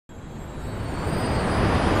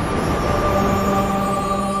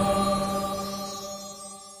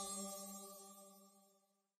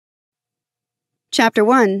Chapter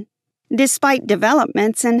 1. Despite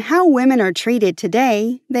developments in how women are treated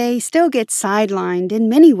today, they still get sidelined in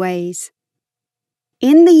many ways.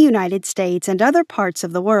 In the United States and other parts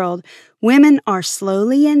of the world, women are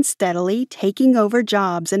slowly and steadily taking over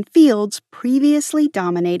jobs and fields previously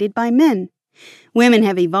dominated by men. Women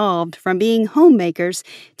have evolved from being homemakers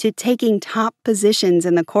to taking top positions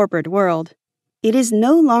in the corporate world. It is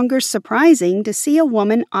no longer surprising to see a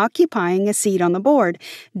woman occupying a seat on the board,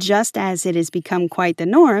 just as it has become quite the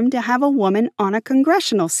norm to have a woman on a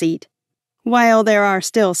congressional seat. While there are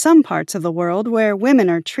still some parts of the world where women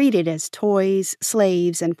are treated as toys,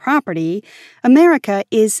 slaves, and property, America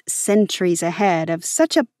is centuries ahead of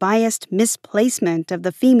such a biased misplacement of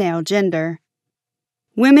the female gender.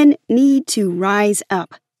 Women need to rise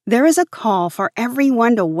up. There is a call for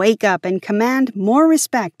everyone to wake up and command more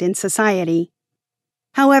respect in society.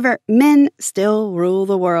 However, men still rule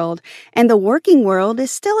the world, and the working world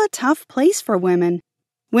is still a tough place for women.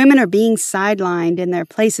 Women are being sidelined in their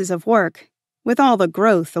places of work. With all the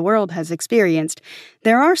growth the world has experienced,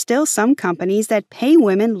 there are still some companies that pay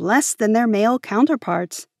women less than their male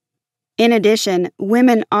counterparts. In addition,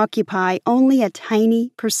 women occupy only a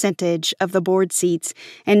tiny percentage of the board seats,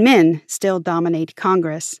 and men still dominate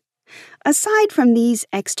Congress. Aside from these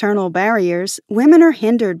external barriers, women are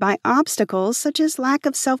hindered by obstacles such as lack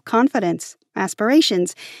of self-confidence,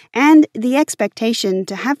 aspirations, and the expectation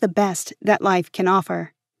to have the best that life can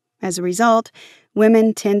offer. As a result,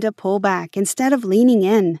 women tend to pull back instead of leaning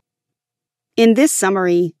in. In this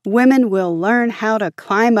summary, women will learn how to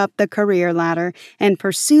climb up the career ladder and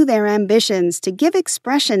pursue their ambitions to give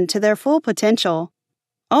expression to their full potential.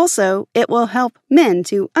 Also, it will help men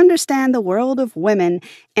to understand the world of women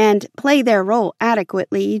and play their role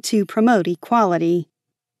adequately to promote equality.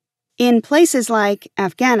 In places like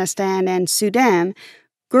Afghanistan and Sudan,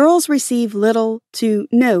 girls receive little to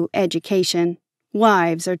no education.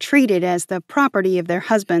 Wives are treated as the property of their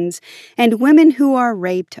husbands, and women who are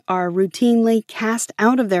raped are routinely cast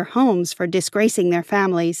out of their homes for disgracing their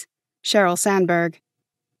families. Sheryl Sandberg.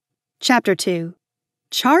 Chapter 2.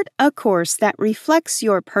 Chart a course that reflects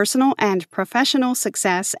your personal and professional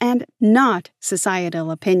success and not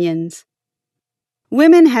societal opinions.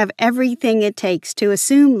 Women have everything it takes to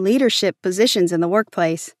assume leadership positions in the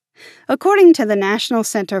workplace. According to the National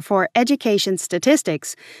Center for Education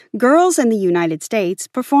Statistics, girls in the United States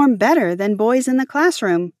perform better than boys in the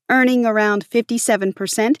classroom, earning around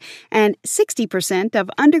 57% and 60%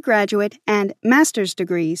 of undergraduate and master's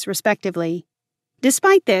degrees, respectively.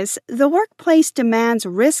 Despite this, the workplace demands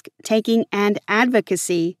risk-taking and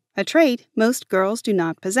advocacy, a trait most girls do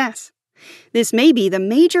not possess. This may be the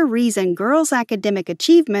major reason girls' academic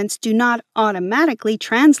achievements do not automatically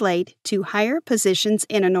translate to higher positions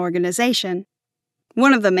in an organization.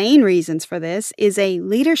 One of the main reasons for this is a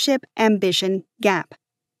leadership ambition gap.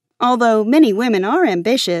 Although many women are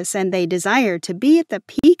ambitious and they desire to be at the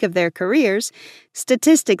peak of their careers,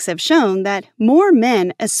 statistics have shown that more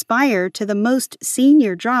men aspire to the most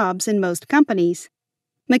senior jobs in most companies.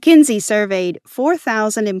 McKinsey surveyed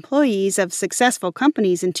 4,000 employees of successful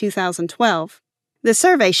companies in 2012. The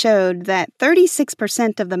survey showed that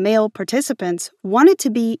 36% of the male participants wanted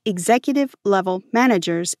to be executive-level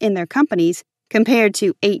managers in their companies, compared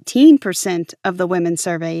to 18% of the women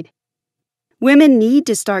surveyed. Women need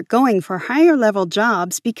to start going for higher-level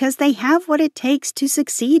jobs because they have what it takes to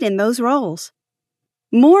succeed in those roles.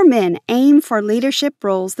 More men aim for leadership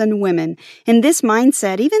roles than women, and this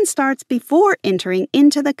mindset even starts before entering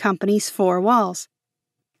into the company's four walls.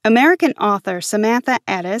 American author Samantha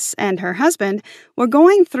Addis and her husband were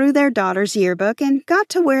going through their daughter's yearbook and got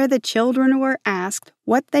to where the children were asked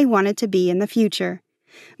what they wanted to be in the future.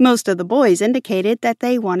 Most of the boys indicated that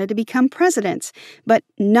they wanted to become presidents, but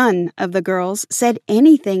none of the girls said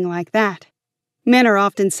anything like that. Men are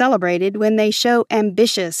often celebrated when they show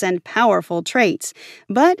ambitious and powerful traits,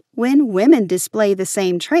 but when women display the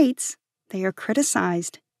same traits, they are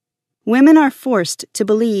criticized. Women are forced to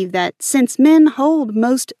believe that since men hold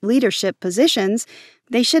most leadership positions,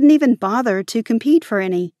 they shouldn't even bother to compete for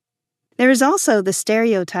any. There is also the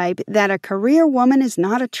stereotype that a career woman is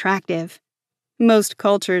not attractive. Most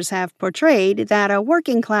cultures have portrayed that a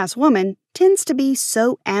working-class woman tends to be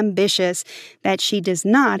so ambitious that she does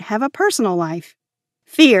not have a personal life.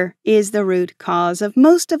 Fear is the root cause of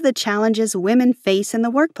most of the challenges women face in the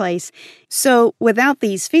workplace, so without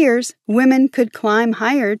these fears, women could climb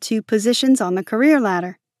higher to positions on the career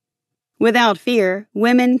ladder. Without fear,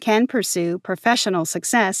 women can pursue professional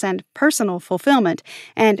success and personal fulfillment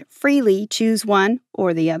and freely choose one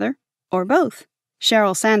or the other, or both.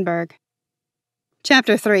 Sheryl Sandberg.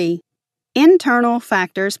 Chapter 3. Internal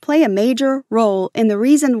factors play a major role in the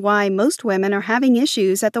reason why most women are having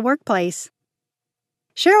issues at the workplace.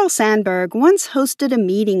 Sheryl Sandberg once hosted a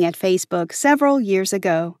meeting at Facebook several years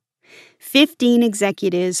ago. 15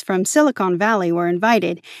 executives from Silicon Valley were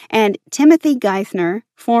invited, and Timothy Geithner,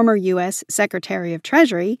 former U.S. Secretary of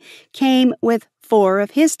Treasury, came with 4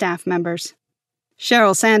 of his staff members.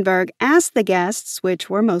 Sheryl Sandberg asked the guests, which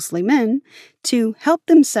were mostly men, to help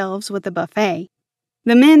themselves with the buffet.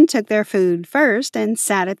 The men took their food first and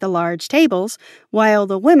sat at the large tables, while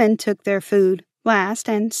the women took their food last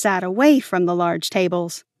and sat away from the large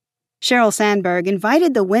tables. Sheryl Sandberg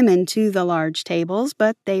invited the women to the large tables,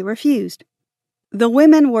 but they refused. The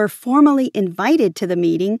women were formally invited to the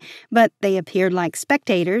meeting, but they appeared like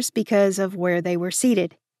spectators because of where they were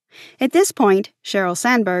seated. At this point, Sheryl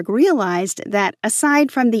Sandberg realized that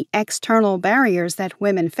aside from the external barriers that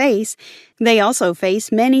women face, they also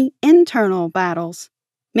face many internal battles.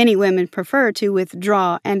 Many women prefer to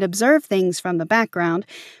withdraw and observe things from the background,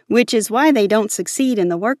 which is why they don't succeed in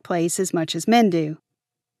the workplace as much as men do.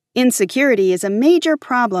 Insecurity is a major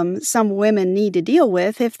problem some women need to deal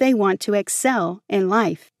with if they want to excel in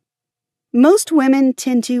life. Most women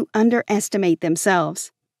tend to underestimate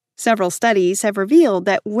themselves. Several studies have revealed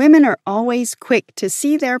that women are always quick to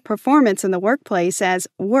see their performance in the workplace as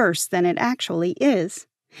worse than it actually is.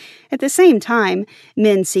 At the same time,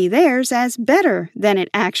 men see theirs as better than it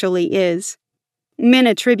actually is. Men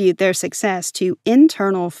attribute their success to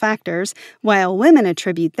internal factors, while women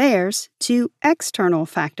attribute theirs to external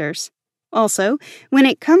factors. Also, when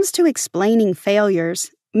it comes to explaining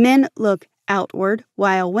failures, men look outward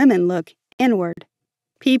while women look inward.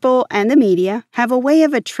 People and the media have a way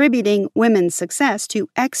of attributing women's success to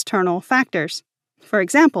external factors. For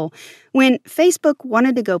example, when Facebook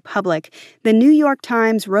wanted to go public, the New York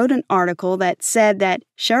Times wrote an article that said that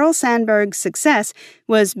Sheryl Sandberg's success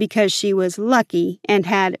was because she was lucky and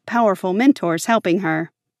had powerful mentors helping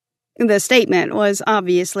her. The statement was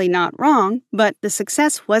obviously not wrong, but the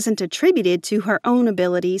success wasn't attributed to her own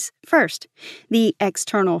abilities first. The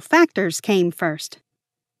external factors came first.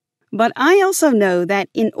 But I also know that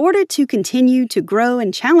in order to continue to grow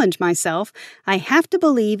and challenge myself, I have to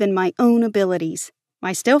believe in my own abilities.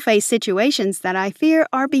 I still face situations that I fear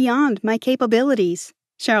are beyond my capabilities.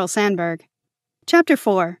 Sheryl Sandberg. Chapter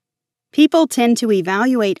 4. People tend to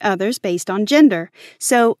evaluate others based on gender,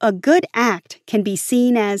 so a good act can be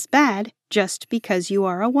seen as bad just because you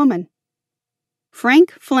are a woman.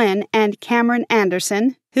 Frank Flynn and Cameron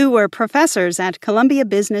Anderson, who were professors at Columbia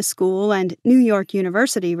Business School and New York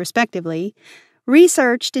University, respectively,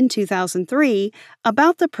 researched in 2003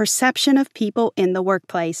 about the perception of people in the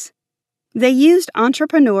workplace. They used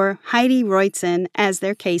entrepreneur Heidi Roitzen as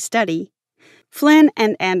their case study. Flynn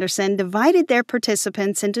and Anderson divided their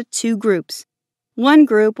participants into 2 groups. One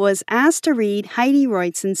group was asked to read Heidi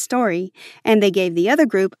Roitzen's story, and they gave the other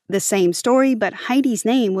group the same story, but Heidi's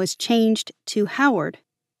name was changed to Howard.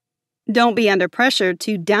 Don't be under pressure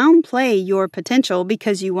to downplay your potential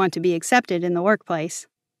because you want to be accepted in the workplace.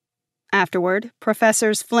 Afterward,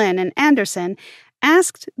 Professors Flynn and Anderson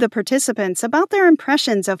asked the participants about their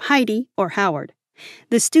impressions of Heidi or Howard.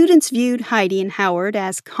 The students viewed Heidi and Howard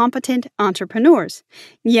as competent entrepreneurs.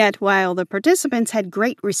 Yet, while the participants had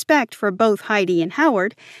great respect for both Heidi and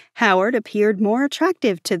Howard appeared more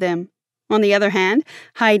attractive to them. On the other hand,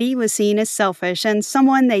 Heidi was seen as selfish and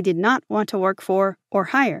someone they did not want to work for or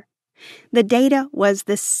hire. The data was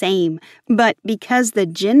the same, but because the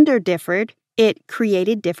gender differed, it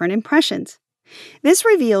created different impressions. This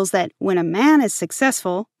reveals that when a man is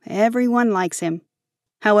successful, everyone likes him.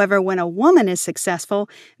 However, when a woman is successful,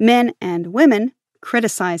 men and women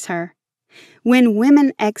criticize her. When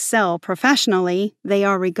women excel professionally, they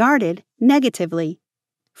are regarded negatively.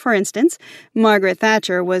 For instance, Margaret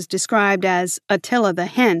Thatcher was described as Attila the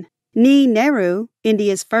Hen. Ni Nehru,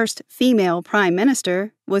 India's first female prime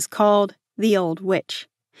minister, was called the Old Witch.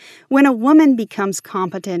 When a woman becomes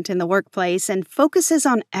competent in the workplace and focuses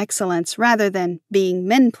on excellence rather than being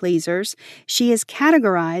men-pleasers, she is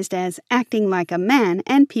categorized as acting like a man,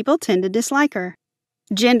 and people tend to dislike her.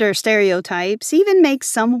 Gender stereotypes even make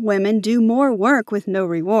some women do more work with no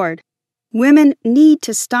reward. Women need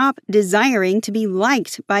to stop desiring to be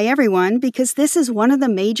liked by everyone because this is one of the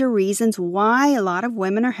major reasons why a lot of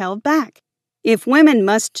women are held back. If women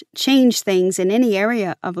must change things in any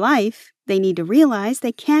area of life, they need to realize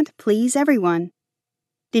they can't please everyone.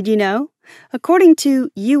 Did you know? According to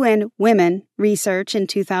UN Women research in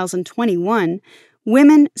 2021,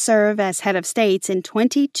 women serve as head of states in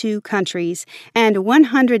 22 countries, and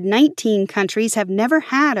 119 countries have never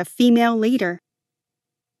had a female leader.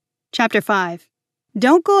 Chapter 5.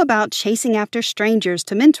 Don't go about chasing after strangers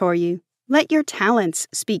to mentor you. Let your talents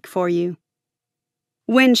speak for you.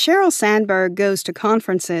 When Sheryl Sandberg goes to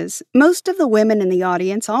conferences, most of the women in the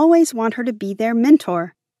audience always want her to be their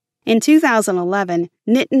mentor. In 2011,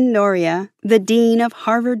 Nitin Noria, the dean of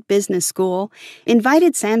Harvard Business School,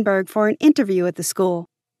 invited Sandberg for an interview at the school.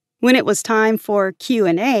 When it was time for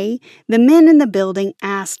Q&A, the men in the building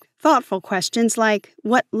asked thoughtful questions like,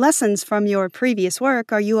 "What lessons from your previous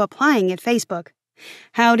work are you applying at Facebook?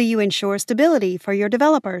 How do you ensure stability for your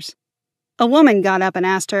developers?" A woman got up and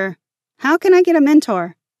asked her, "How can I get a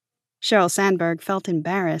mentor?" Sheryl Sandberg felt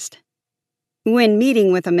embarrassed. When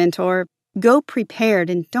meeting with a mentor, go prepared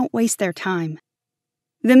and don't waste their time.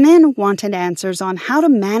 The men wanted answers on how to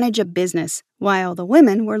manage a business, while the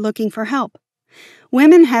women were looking for help.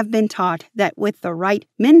 Women have been taught that with the right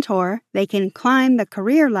mentor, they can climb the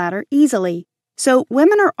career ladder easily. So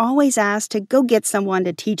women are always asked to go get someone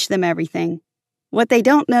to teach them everything. What they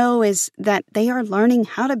don't know is that they are learning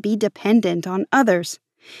how to be dependent on others.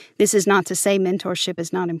 This is not to say mentorship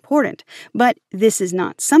is not important, but this is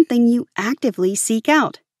not something you actively seek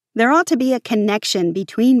out. There ought to be a connection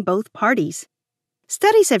between both parties.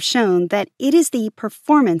 Studies have shown that it is the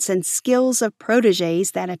performance and skills of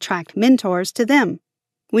protégés that attract mentors to them.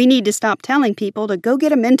 We need to stop telling people to go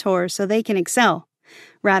get a mentor so they can excel.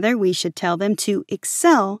 Rather, we should tell them to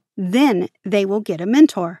excel, then they will get a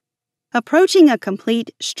mentor. Approaching a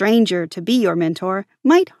complete stranger to be your mentor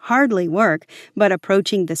might hardly work, but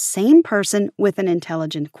approaching the same person with an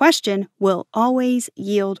intelligent question will always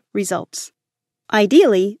yield results.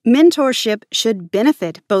 Ideally, mentorship should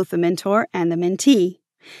benefit both the mentor and the mentee.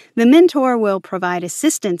 The mentor will provide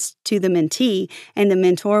assistance to the mentee, and the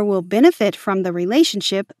mentor will benefit from the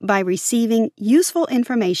relationship by receiving useful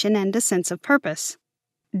information and a sense of purpose.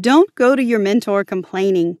 Don't go to your mentor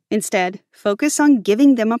complaining. Instead, focus on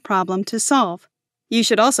giving them a problem to solve. You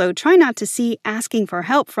should also try not to see asking for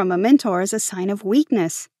help from a mentor as a sign of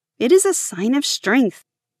weakness. It is a sign of strength.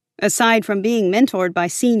 Aside from being mentored by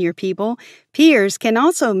senior people, peers can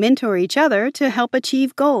also mentor each other to help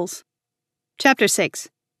achieve goals. Chapter 6.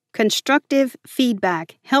 Constructive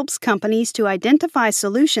feedback helps companies to identify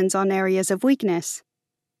solutions on areas of weakness.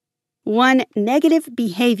 One negative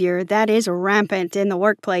behavior that is rampant in the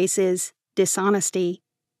workplace is dishonesty.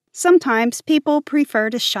 Sometimes people prefer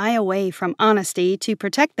to shy away from honesty to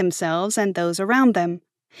protect themselves and those around them.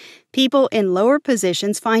 People in lower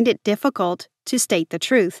positions find it difficult to state the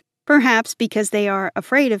truth, perhaps because they are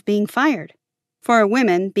afraid of being fired. For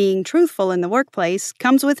women, being truthful in the workplace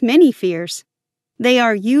comes with many fears. They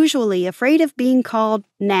are usually afraid of being called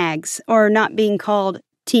nags or not being called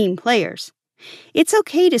team players. It's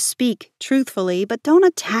okay to speak truthfully, but don't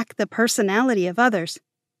attack the personality of others.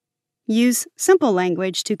 Use simple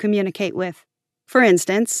language to communicate with. For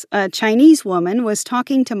instance, a Chinese woman was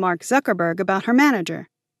talking to Mark Zuckerberg about her manager.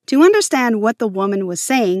 To understand what the woman was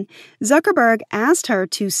saying, Zuckerberg asked her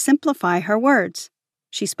to simplify her words.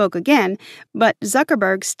 She spoke again, but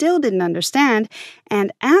Zuckerberg still didn't understand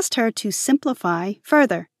and asked her to simplify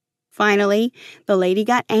further. Finally, the lady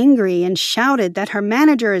got angry and shouted that her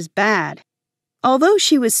manager is bad. Although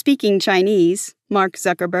she was speaking Chinese, Mark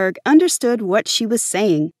Zuckerberg understood what she was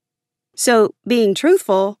saying. So, being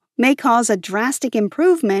truthful may cause a drastic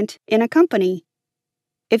improvement in a company.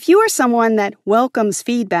 If you are someone that welcomes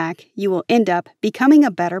feedback, you will end up becoming a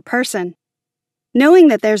better person. Knowing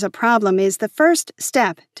that there's a problem is the first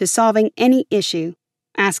step to solving any issue.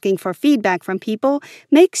 Asking for feedback from people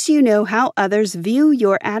makes you know how others view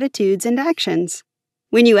your attitudes and actions.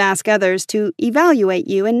 When you ask others to evaluate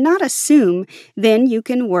you and not assume, then you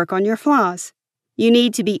can work on your flaws. You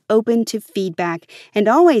need to be open to feedback and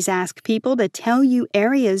always ask people to tell you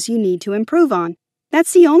areas you need to improve on.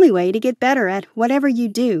 That's the only way to get better at whatever you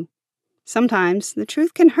do. Sometimes the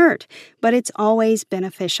truth can hurt, but it's always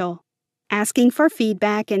beneficial. Asking for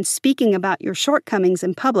feedback and speaking about your shortcomings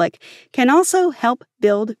in public can also help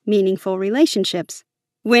build meaningful relationships.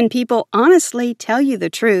 When people honestly tell you the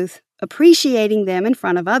truth, appreciating them in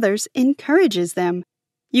front of others encourages them.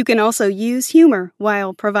 You can also use humor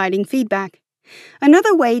while providing feedback.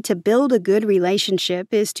 Another way to build a good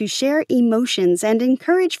relationship is to share emotions and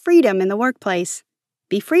encourage freedom in the workplace.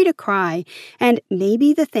 Be free to cry, and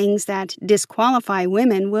maybe the things that disqualify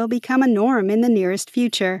women will become a norm in the nearest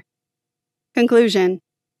future. Conclusion.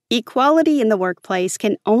 Equality in the workplace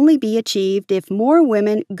can only be achieved if more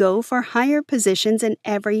women go for higher positions in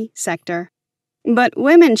every sector. But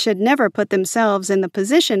women should never put themselves in the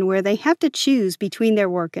position where they have to choose between their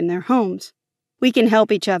work and their homes. We can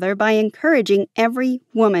help each other by encouraging every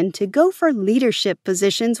woman to go for leadership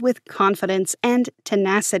positions with confidence and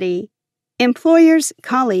tenacity. Employers,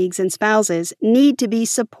 colleagues, and spouses need to be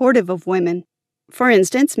supportive of women. For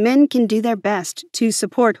instance, men can do their best to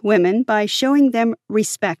support women by showing them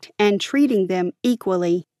respect and treating them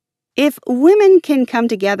equally. If women can come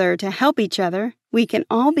together to help each other, we can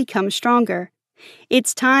all become stronger.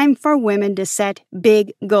 It's time for women to set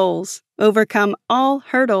big goals, overcome all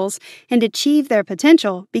hurdles, and achieve their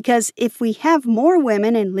potential, because if we have more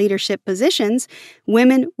women in leadership positions,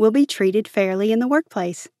 women will be treated fairly in the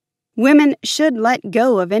workplace. Women should let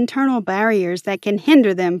go of internal barriers that can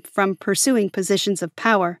hinder them from pursuing positions of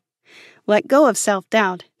power. Let go of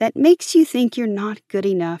self-doubt that makes you think you're not good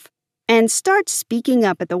enough, and start speaking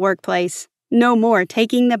up at the workplace. No more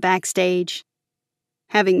taking the backstage.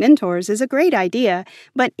 Having mentors is a great idea,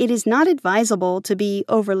 but it is not advisable to be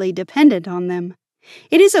overly dependent on them.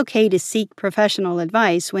 It is okay to seek professional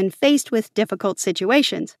advice when faced with difficult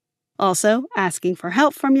situations. Also, asking for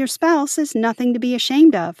help from your spouse is nothing to be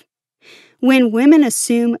ashamed of. When women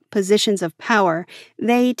assume positions of power,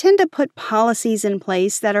 they tend to put policies in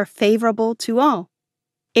place that are favorable to all.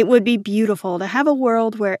 It would be beautiful to have a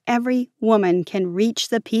world where every woman can reach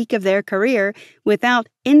the peak of their career without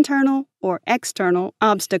internal or external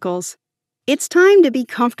obstacles. It's time to be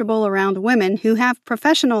comfortable around women who have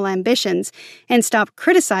professional ambitions and stop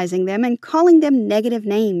criticizing them and calling them negative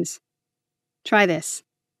names. Try this.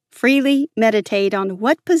 Freely meditate on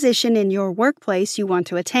what position in your workplace you want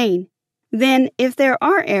to attain. Then, if there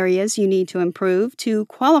are areas you need to improve to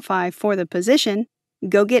qualify for the position,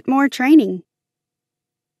 go get more training.